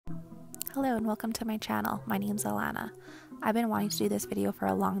Hello and welcome to my channel. My name's Alana. I've been wanting to do this video for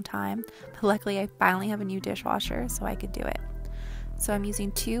a long time, but luckily I finally have a new dishwasher so I could do it. So I'm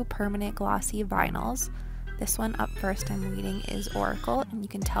using two permanent glossy vinyls. This one up first I'm reading is Oracal, and you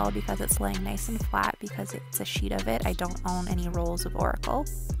can tell because it's laying nice and flat because it's a sheet of it. I don't own any rolls of Oracal.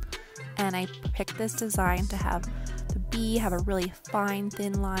 And I picked this design to have the B have a really fine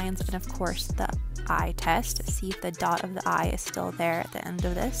thin lines, and of course the eye test to see if the dot of the eye is still there at the end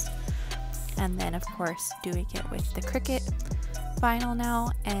of this. And then of course doing it with the Cricut vinyl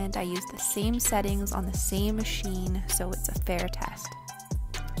now, and I use the same settings on the same machine so it's a fair test.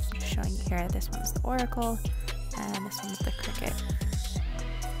 I'm just showing you here, this one's the Oracle and this one's the Cricut.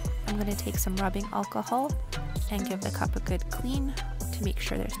 I'm going to take some rubbing alcohol and give the cup a good clean to make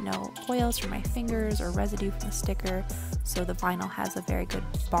sure there's no oils from my fingers or residue from the sticker, so the vinyl has a very good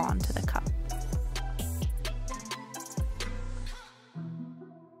bond to the cup.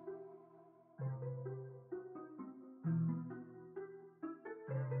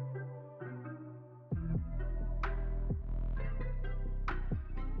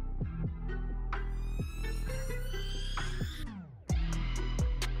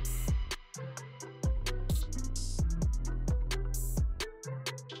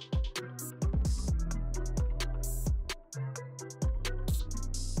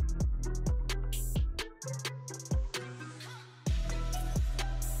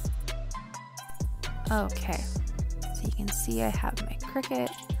 Okay, so you can see I have my Cricut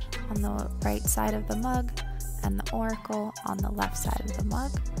on the right side of the mug and the Oracle on the left side of the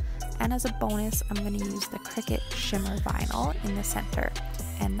mug. And as a bonus, I'm going to use the Cricut shimmer vinyl in the center.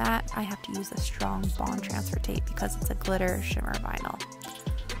 And that I have to use a strong bond transfer tape because it's a glitter shimmer vinyl.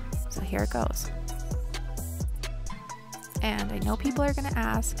 So here it goes. And I know people are going to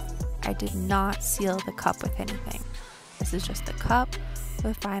ask, I did not seal the cup with anything. This is just the cup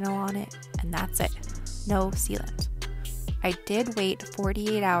with vinyl on it, and that's it. No sealant. I did wait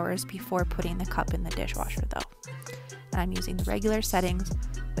 48 hours before putting the cup in the dishwasher though. And I'm using the regular settings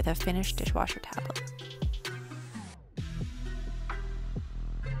with a finished dishwasher tablet.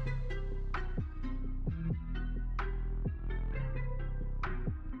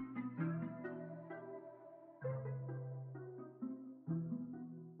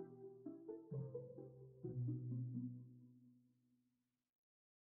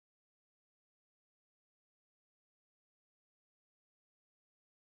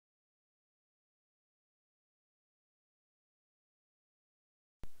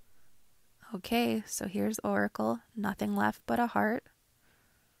 Okay, so here's Oracle, nothing left but a heart.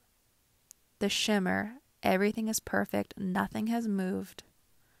 The shimmer, everything is perfect, nothing has moved.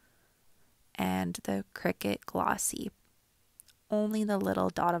 And the Cricut glossy, only the little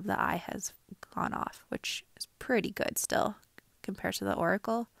dot of the eye has gone off, which is pretty good still compared to the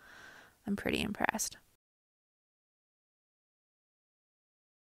Oracle. I'm pretty impressed.